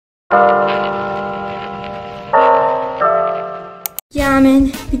Yeah,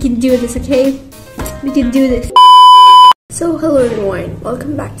 man, we can do this, okay? We can do this. So, hello everyone,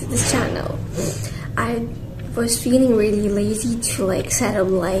 welcome back to this channel. I was feeling really lazy to like set up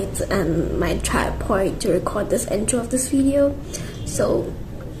lights and my tripod to record this intro of this video. So,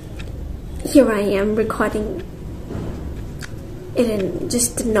 here I am recording it in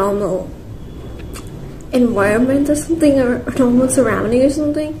just a normal environment or something, or normal surrounding or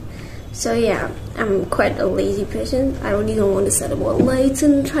something. So yeah, I'm quite a lazy person. I don't even want to set up all lights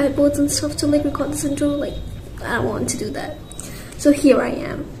and tripods and stuff to like record this intro. Like, I don't want to do that. So here I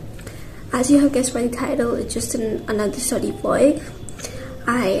am. As you have guessed by the title, it's just another study vlog.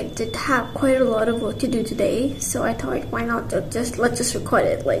 I did have quite a lot of work to do today, so I thought, why not let's just record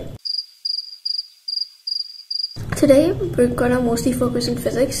it. Like, today we're gonna mostly focus on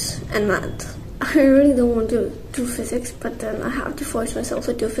physics and math. I really don't want to do physics, but then I have to force myself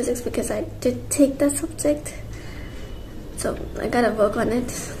to do physics because I did take that subject. So I gotta work on it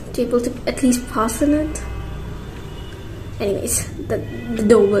to be able to at least pass on it. Anyways, the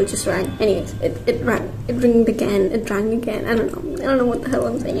doorbell just rang. Anyways, it rang. It rang again. It rang again. I don't know what the hell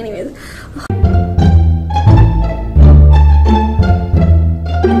I'm saying. Anyways.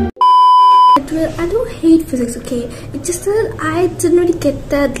 I don't hate physics, okay? It's just that I didn't really get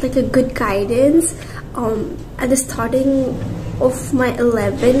that like a good guidance at the starting of my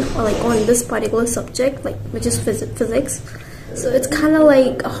 11 or like on this particular subject, like which is physics. So it's kind of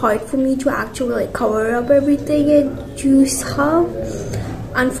like hard for me to actually like cover up everything and choose how,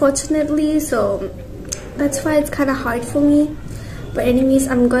 unfortunately. So that's why it's kind of hard for me. But anyways,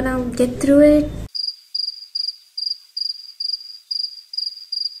 I'm gonna get through it.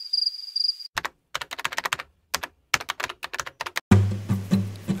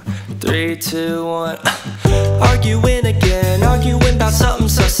 3, 2, 1. Arguing again, arguing about something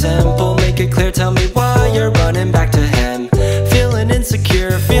so simple. Make it clear, tell me why you're running back to him. Feeling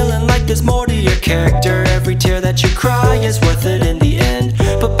insecure, feeling like there's more to your character. Every tear that you cry is worth it in the end.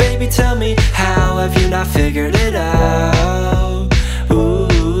 But baby, tell me, how have you not figured it out?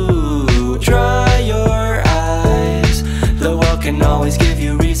 Ooh, dry your eyes. The world can always give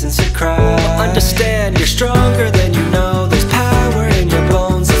you reasons to cry. But understand, you're stronger than you know. There's power in your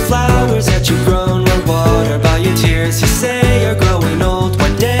bones. The flowers that you've grown were watered by your tears. You say you're growing old,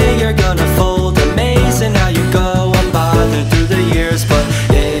 one day you're gonna fold. Amazing how you go unbothered through the years. But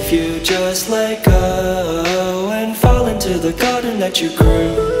if you just let go and fall into the garden that you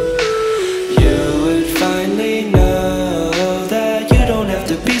grew, you would finally know that you don't have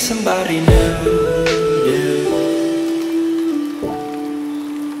to be somebody new.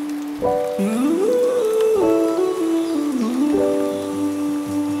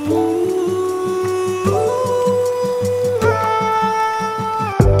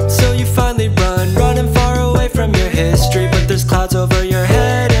 Clouds over your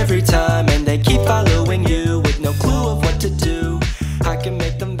head every time, and they keep following you with no clue of what to do. I can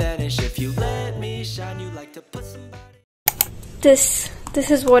make them vanish if you let me shine. You like to put somebody. This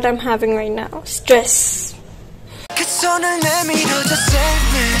is what I'm having right now. Stress.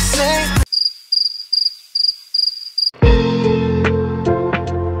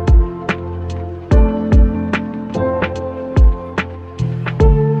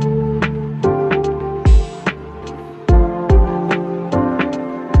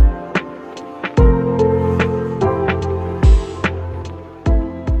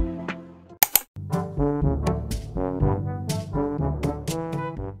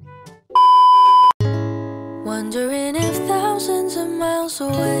 Wondering if thousands of miles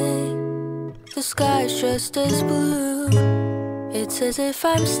away the sky's just as blue. It's as if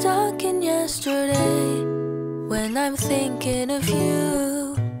I'm stuck in yesterday when I'm thinking of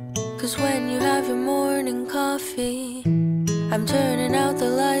you. 'Cause when you have your morning coffee, I'm turning out the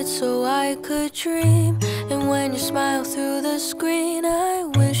lights so I could dream. And when you smile through the screen, I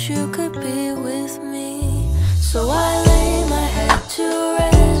wish you could be with me. So I lay my head to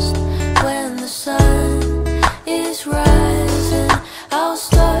rest when the sun is rising. I'll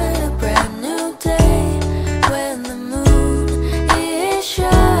start a brand new day when the moon is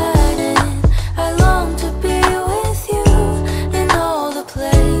shining. I long to be with you in all the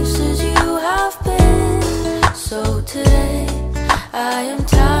places you have been. So today I am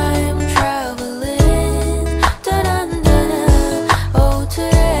time traveling. Da-dun-dun-dun. Oh,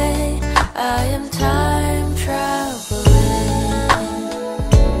 today I am time traveling.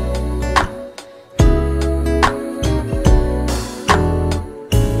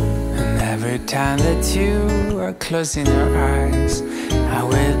 Every time that you are closing your eyes, I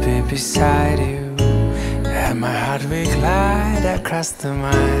will be beside you. and my heart will glide across the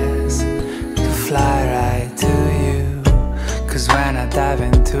miles to fly right to you. Cause when I dive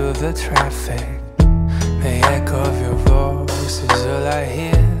into the traffic, the echo of your voice is all I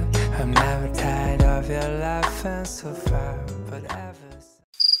hear. I'm never tired of your laughing so far, but ever.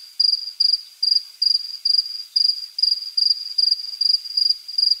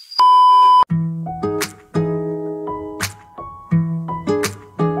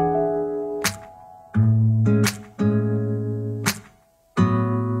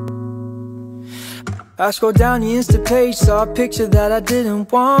 I scrolled down the Insta page, saw a picture that I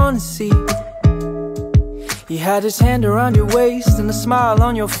didn't want to see. He had his hand around your waist and a smile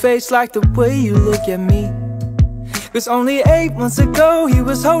on your face, like the way you look at me. Cause only 8 months ago he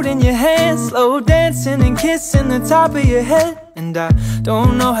was holding your hand, slow dancing and kissing the top of your head. And I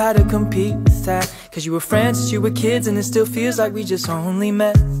don't know how to compete with that, cause you were friends since you were kids and it still feels like we just only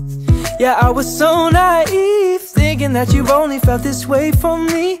met. Yeah, I was so naive, thinking that you've only felt this way for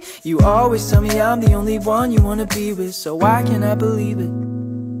me. You always tell me I'm the only one you wanna be with, so why can't I believe it?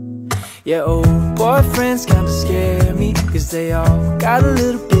 Yeah, old boyfriends kinda scare me, cause they all got a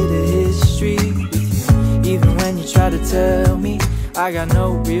little bit of history with you. Even when you try to tell me, I got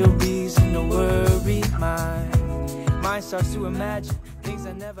no real reason to worry. My mind starts to imagine things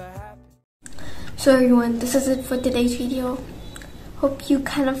that never happened. So everyone, this is it for today's video. Hope you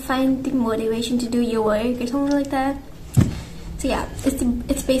kind of find the motivation to do your work or something like that. So yeah,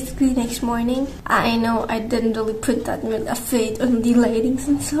 it's basically next morning. I know I didn't really put that much effort on the lightings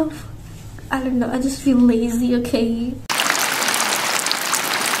and stuff. I don't know, I just feel lazy, okay?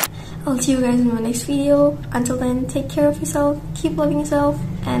 I'll see you guys in my next video. Until then, take care of yourself, keep loving yourself,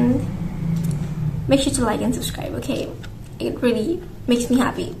 and make sure to like and subscribe, okay? It really makes me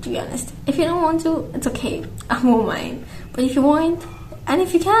happy, to be honest. If you don't want to, it's okay, I won't mind. But if you want, and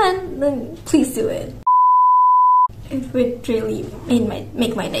if you can, then please do it. It would really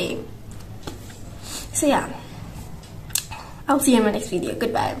make my day. So yeah, I'll see you in my next video.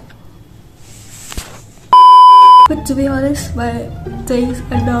 Goodbye. But to be honest, my days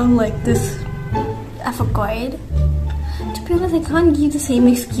are down like this. I forgot. To be honest, I can't give the same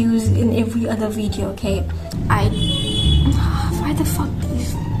excuse in every other video, okay? Why the fuck?